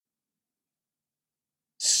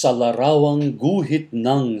sa larawang guhit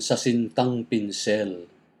ng sa sintang pinsel,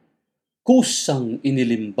 kusang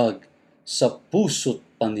inilimbag sa puso't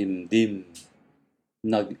panimdim,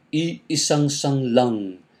 nag-iisang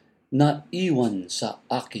sanglang na iwan sa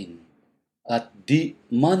akin, at di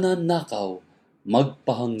mananakaw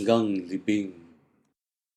magpahanggang libing.